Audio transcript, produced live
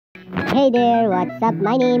Hey there, what's up?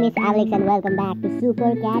 My name is AviLixx and welcome back to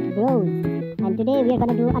Super Cat Bros. And today we are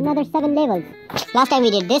gonna do another 7 levels. Last time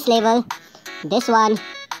we did this level, this one,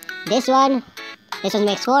 this one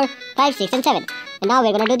makes 4, 5, 6 and 7. And now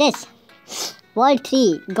we're gonna do this. World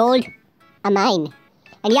 3, Gold, a mine.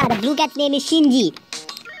 And yeah, the blue cat's name is Shinji.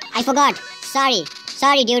 I forgot. Sorry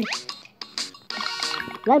dude.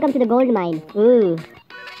 Welcome to the gold mine. Ooh.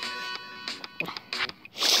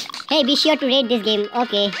 Hey, be sure to rate this game.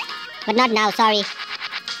 Okay. But not now, sorry.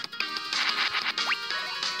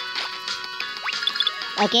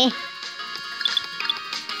 Okay.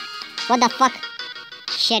 What the fuck?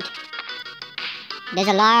 Shit. There's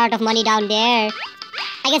a lot of money down there.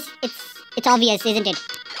 I guess it's obvious, isn't it?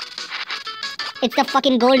 It's the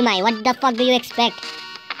fucking gold mine. What the fuck do you expect?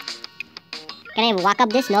 Can I walk up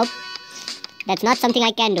this? Nope. That's not something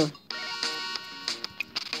I can do.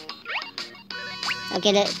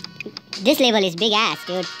 Okay, this level is big ass,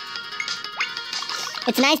 dude.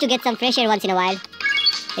 It's nice to get some fresh air once in a while.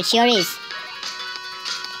 It sure is.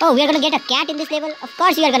 Oh, we are gonna get a cat in this level? Of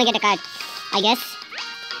course we are gonna get a cat, I guess.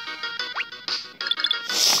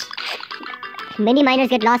 Many miners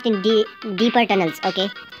get lost in deeper tunnels, okay.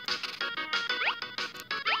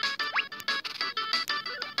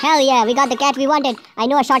 Hell yeah, we got the cat we wanted. I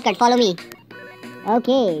know a shortcut, follow me.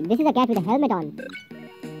 Okay, this is a cat with a helmet on.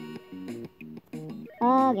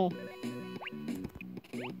 Okay.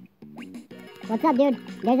 What's up, dude?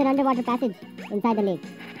 There's an underwater passage inside the lake.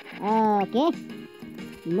 Okay.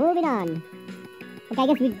 Moving on. Okay, I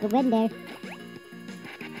guess we went there.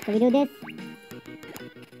 So we do this.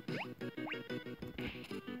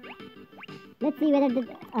 Let's see whether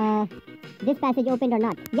this passage opened or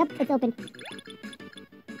not. Yep, it's open.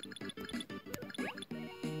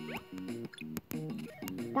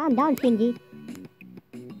 Calm down, Shinji.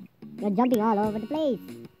 You're jumping all over the place.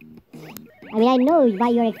 I mean, I know why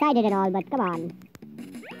you're excited and all, but come on.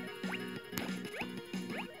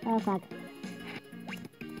 Oh, fuck.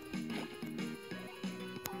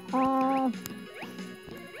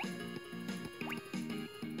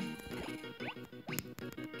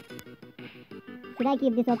 Should I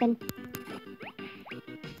keep this open?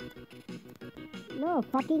 No,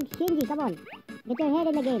 fucking Shinji, come on. Get your head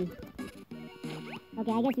in the game.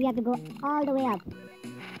 Okay, I guess we have to go all the way up.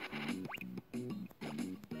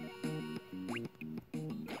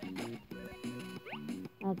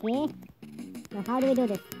 Okay. Now how do we do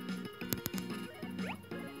this?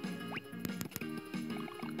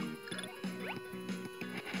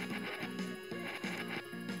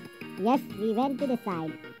 Yes, we went to the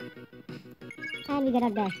side. And we got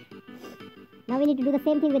up there. Now we need to do the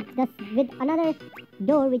same thing with another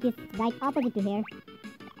door which is right opposite to here.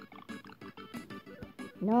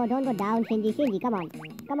 No, don't go down, Shinji. Shinji, come on.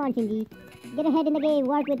 Come on, Shinji. Get ahead in the game.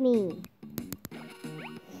 Work with me.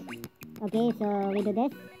 Okay, so we do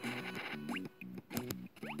this.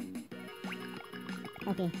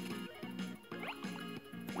 Okay.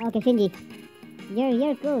 Okay, Shinji.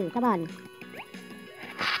 You're cool. Come on.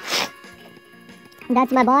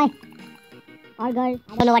 That's my boy. Or girl.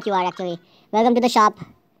 I don't know what you are actually. Welcome to the shop.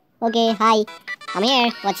 Okay, hi. I'm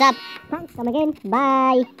here. What's up? Thanks, come again.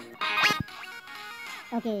 Bye.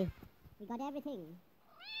 Okay. We got everything.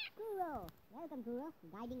 Kuro. Welcome, Kuro.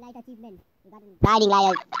 Guiding light achievement. We got a guiding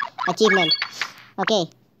light achievement. Okay.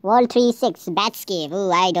 World 3-6. Bats cave.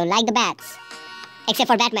 Ooh, I don't like the bats. Except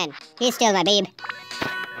for Batman. He's still my babe.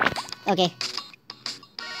 Okay.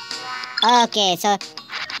 Okay, so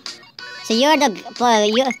you're the...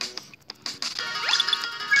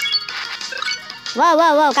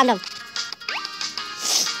 Whoa, calm down.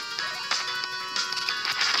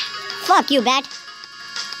 Fuck you, bat.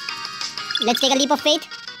 Let's take a leap of faith.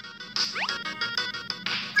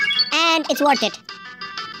 And it's worth it.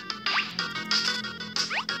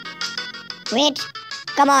 Wait.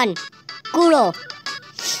 Come on. Kuro.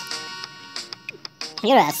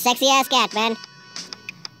 You're a sexy ass cat, man.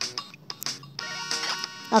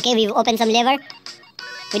 Okay, we've opened some lever.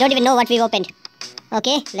 We don't even know what we've opened.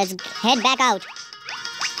 Okay, let's head back out.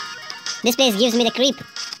 This place gives me the creep.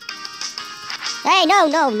 Hey,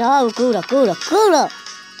 no, Kuro.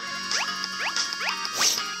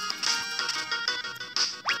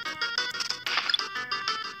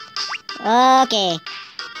 Okay.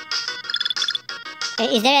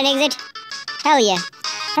 Is there an exit? Hell yeah,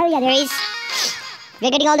 there is. We're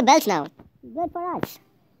getting all the bells now. Good for us.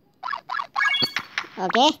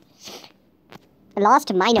 Okay.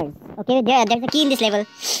 Lost miners. Okay, there's a key in this level.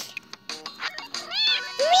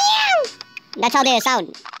 Meow! That's how they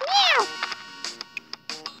sound. Meow!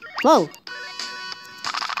 Whoa.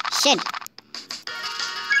 Shit.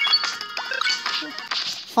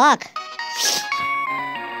 Fuck.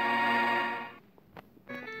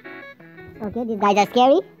 Okay, these guys are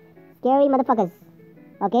scary. Scary motherfuckers.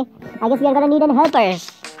 Okay, I guess we are gonna need an helper.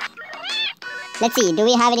 Let's see, do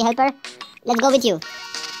we have any helper? Let's go with you.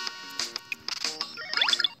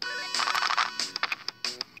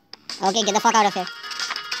 Okay, get the fuck out of here.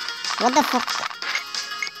 What the fuck?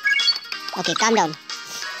 Okay, calm down.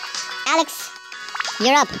 Alex,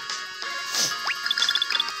 you're up.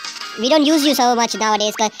 We don't use you so much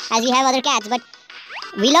nowadays as we have other cats, but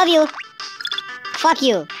we love you. Fuck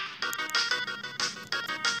you.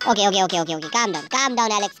 Okay. Calm down. Calm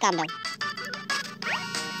down, Alex. Calm down.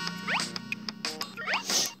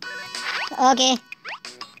 Okay.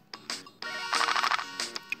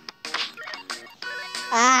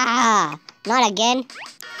 Ah, not again.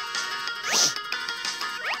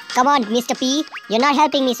 Come on, Mr. P. You're not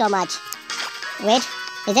helping me so much. Wait,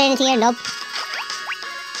 is there anything here? Nope.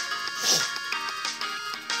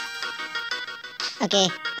 Okay,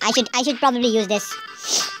 I should probably use this.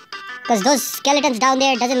 Because those skeletons down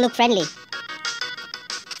there doesn't look friendly.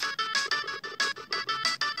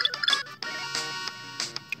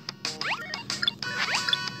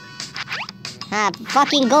 Ah,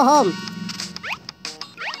 fucking go home.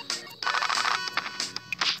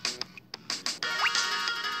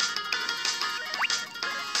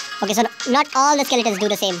 Okay, so not all the skeletons do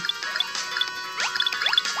the same.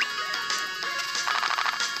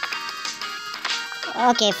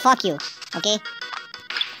 Okay, fuck you. Okay.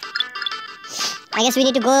 I guess we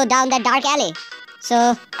need to go down that dark alley.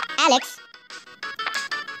 So, Alex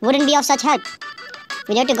wouldn't be of such help.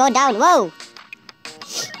 We need to go down. Whoa!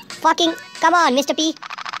 Fucking, come on, Mr. P.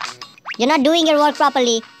 You're not doing your work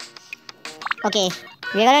properly. Okay,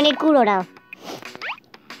 we're gonna need Kuro now.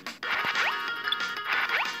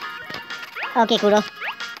 Okay, Kuro.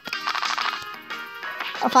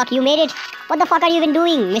 Oh fuck, you made it. What the fuck are you even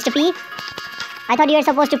doing, Mr. P? I thought you were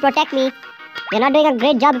supposed to protect me. You're not doing a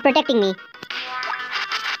great job of protecting me.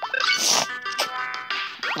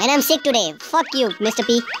 And I'm sick today. Fuck you, Mr.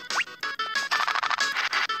 P.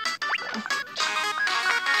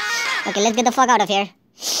 Okay, let's get the fuck out of here.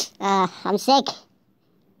 I'm sick.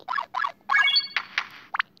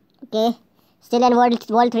 Okay. Still in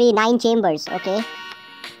World 3, 9 chambers. Okay.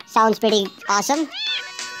 Sounds pretty awesome.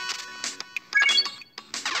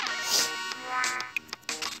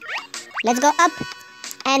 Let's go up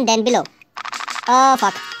and then below. Oh,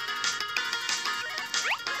 fuck.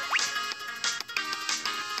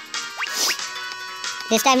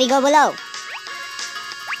 This time we go below.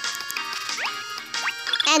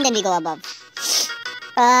 And then we go above.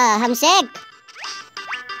 I'm sick.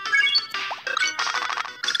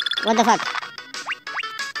 What the fuck?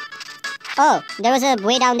 Oh, there was a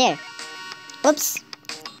way down there. Oops.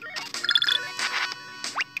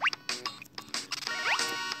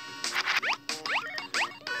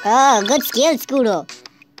 Oh, good skill, Kuro.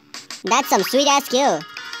 That's some sweet ass skill.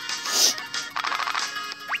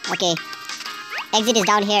 Okay. Exit is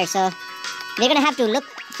down here, so we're gonna have to look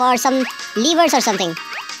for some levers or something.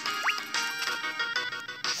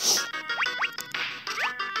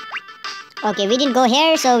 Okay, we didn't go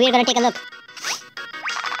here, so we're gonna take a look.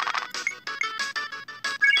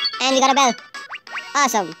 And we got a bell.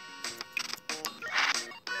 Awesome.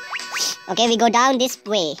 Okay, we go down this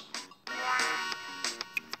way.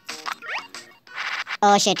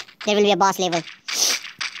 Oh shit, there will be a boss level.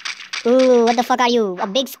 Ooh, what the fuck are you? A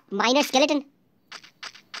big minor skeleton?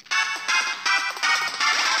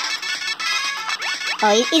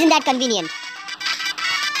 Oh, isn't that convenient?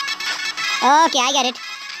 Okay, I get it.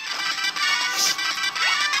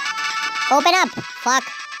 Open up! Fuck.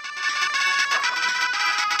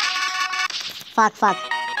 Fuck.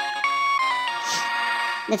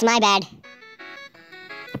 That's my bad.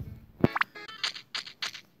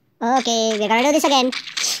 Okay, we're gonna do this again.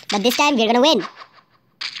 But this time we're gonna win.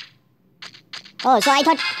 Oh, so I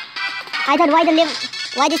thought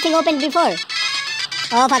why this thing opened before?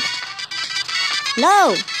 Oh fuck.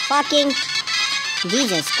 No! Fucking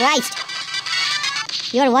Jesus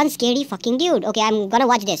Christ. You're one scary fucking dude. Okay, I'm gonna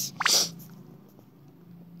watch this.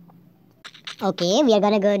 Okay, we are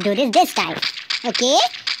gonna go do this time. Okay?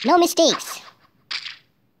 No mistakes.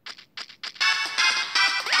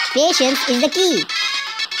 Patience is the key.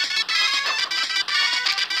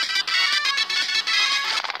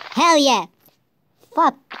 Hell yeah.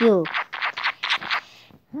 Fuck you.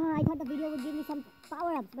 I thought the video would give me some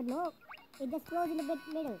power-ups, but no. It just froze in the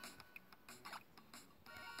middle.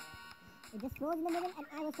 It just froze in the middle and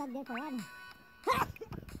I was stuck there forever.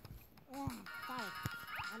 Sorry.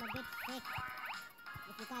 I'm a bit sick.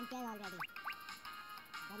 If you can't tell already.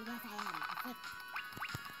 Then yes, I am sick.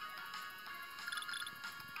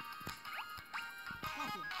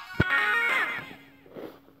 Fuck you.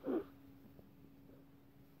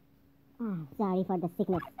 Sorry for the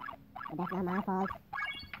sickness. But that's not my fault.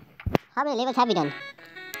 How many levels have we done?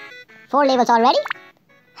 4 levels already?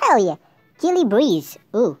 Hell yeah. Chilly breeze.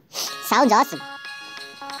 Ooh. Sounds awesome.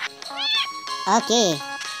 Okay.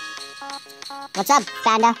 What's up,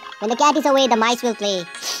 Panda? When the cat is away, the mice will play.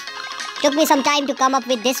 Took me some time to come up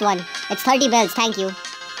with this one. It's 30 bells, thank you.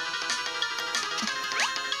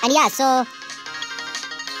 And yeah, so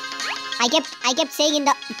I kept saying in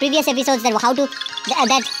the previous episodes that how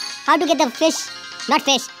to get the fish, not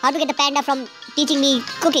fish, how to get the panda from teaching me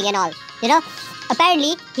cooking and all. You know?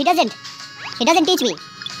 Apparently he doesn't teach me.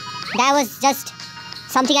 That was just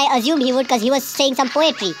something I assumed he would, because he was saying some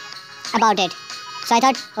poetry about it. So I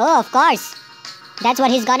thought, oh, of course, that's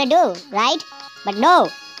what he's gonna do, right? But no,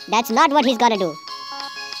 that's not what he's gonna do.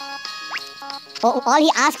 Oh, all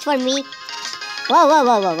he asked for me.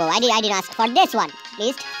 Whoa. I didn't ask for this one, at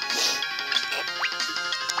least.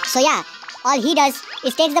 So yeah, all he does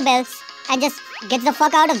is takes the bells and just gets the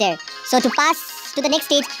fuck out of there. So to pass to the next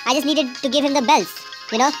stage, I just needed to give him the bells,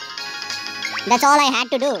 you know? That's all I had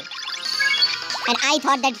to do. And I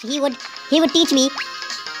thought that he would teach me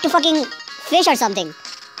to fucking fish or something,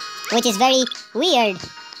 which is very weird.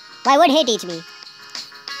 Why would he teach me?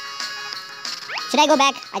 Should I go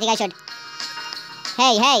back? I think I should.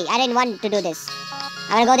 Hey, I didn't want to do this.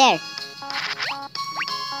 I want to go there.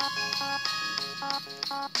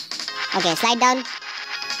 Okay, slide down.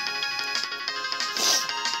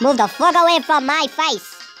 Move the fuck away from my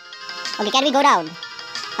face. Okay, can we go down?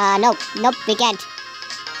 Nope, we can't.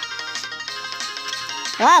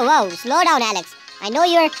 Whoa, slow down, Alex. I know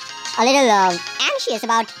you're a little anxious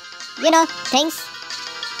about, things.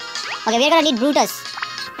 Okay, we're gonna need Brutus.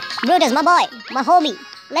 Brutus, my boy, my homie.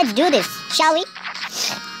 Let's do this, shall we?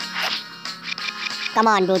 Come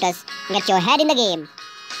on, Brutus. Get your head in the game.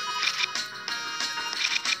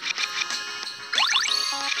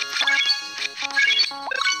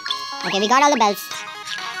 Okay, we got all the bells.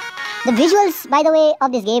 The visuals, by the way,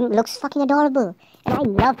 of this game looks fucking adorable. And I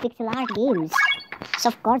love pixel art games. So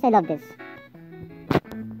of course I love this.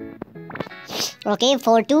 Okay,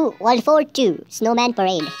 4-2. World 4-2. Snowman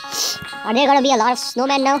Parade. Are there gonna be a lot of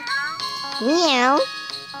snowmen now? Meow.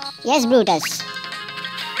 Yes, Brutus.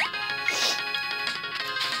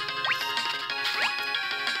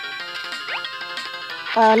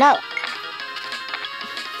 Oh no.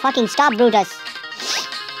 Fucking stop, Brutus.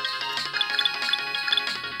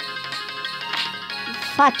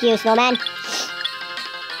 Fuck you, snowman.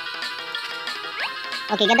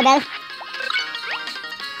 Okay, get the bell.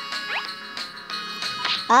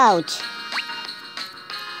 Ouch.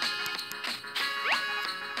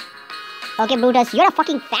 Okay, Brutus, you're a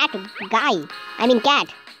fucking fat guy. I mean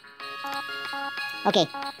cat. Okay.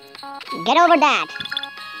 Get over that.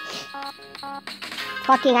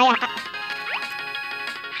 Fucking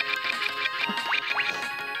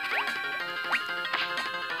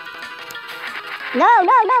No,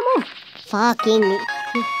 move. Fucking.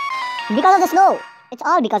 Because of the snow. It's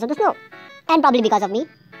all because of the snow. And probably because of me.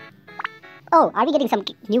 Oh, are we getting some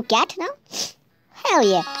new cat now? Hell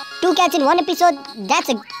yeah. 2 cats in 1 episode. That's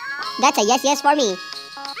a yes for me.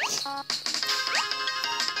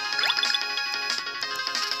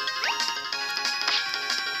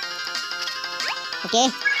 Okay.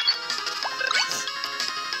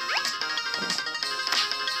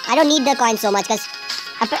 I don't need the coins so much because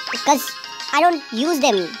I don't use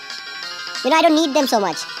them. I don't need them so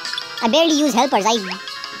much. I barely use helpers.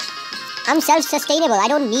 I'm self-sustainable. I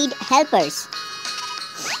don't need helpers.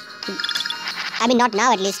 I mean, not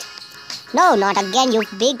now at least. No, not again, you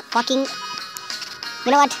big fucking...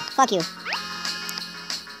 You know what? Fuck you.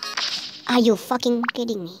 Are you fucking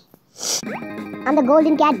kidding me? I'm the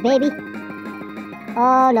golden cat, baby.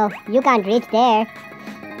 Oh no, you can't reach there.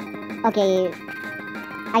 Okay,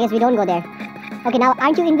 I guess we don't go there. Okay, now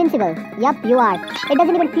aren't you invincible? Yup, you are. It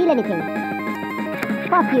doesn't even feel anything.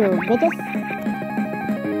 Fuck you, bitches.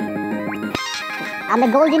 I'm the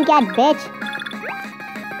golden cat, bitch.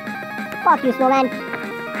 Fuck you, snowman.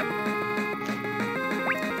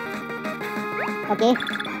 Okay.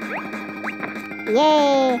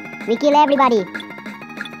 Yay! We kill everybody.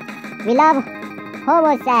 We love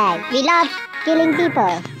homicide. We love killing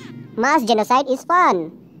people. Mass genocide is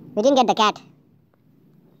fun. We didn't get the cat.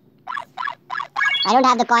 I don't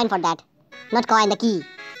have the coin for that. Not coin, the key.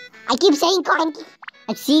 I keep saying coin.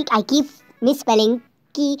 I keep misspelling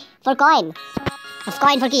key for coin. Of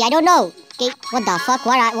coin for key. I don't know. Okay, what the fuck?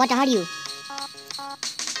 What are you?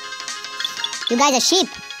 You guys are sheep.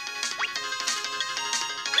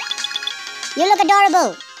 You look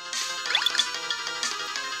adorable.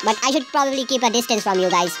 But I should probably keep a distance from you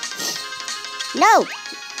guys. No!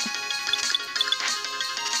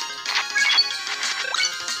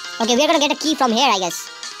 Okay, we're gonna get a key from here, I guess.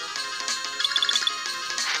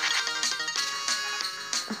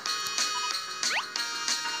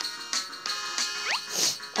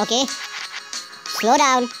 Okay. Slow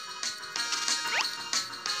down.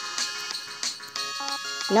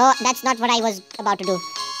 No, that's not what I was about to do.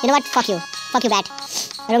 You know what? Fuck you. Fuck you, bat.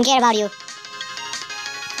 I don't care about you.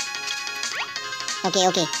 Okay,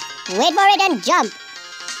 okay. Wait for it and jump.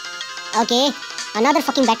 Okay. Another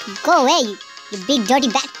fucking bat. Go away, you big dirty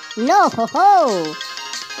bat. No, ho ho.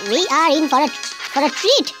 We are in for a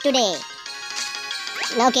treat today.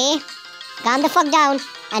 Okay. Calm the fuck down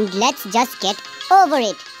and let's just get over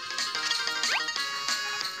it.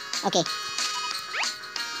 Okay.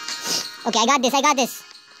 Okay, I got this.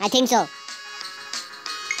 I think so.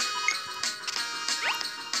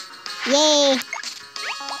 Yay.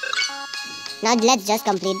 Now let's just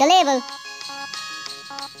complete the level.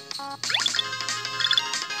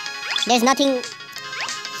 There's nothing.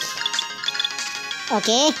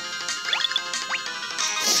 Okay.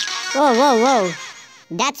 Whoa, whoa, whoa.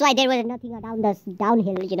 That's why there was nothing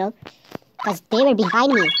downhill, you know. Because they were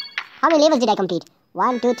behind me. How many levels did I complete?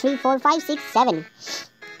 1, 2, 3, 4, 5, 6, 7.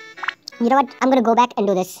 You know what? I'm gonna go back and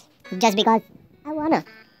do this. Just because I wanna.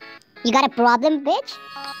 You got a problem, bitch?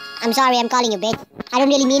 I'm sorry, I'm calling you bitch. I don't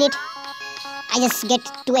really mean it. I just get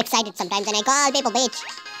too excited sometimes and I call people bitch.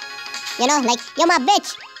 You know, like, you're my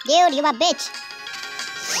bitch. Dude, you're my bitch.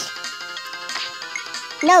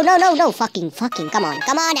 No. Fucking. Come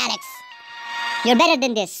on, Alex. You're better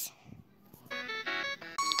than this.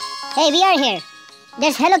 Hey, we are here.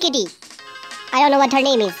 There's Hello Kitty. I don't know what her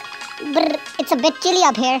name is. Brr, it's a bit chilly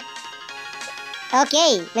up here.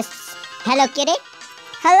 Okay, Miss Hello Kitty.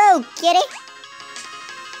 Hello, kitty.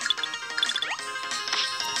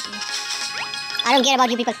 I don't care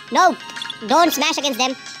about you people. No, don't smash against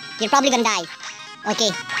them. You're probably gonna die. Okay.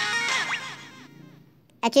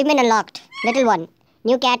 Achievement unlocked. Little one.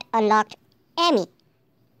 New cat unlocked. Amy.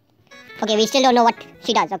 Okay, we still don't know what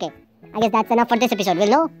she does. Okay. I guess that's enough for this episode. We'll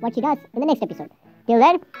know what she does in the next episode. Till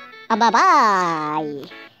then, bye-bye.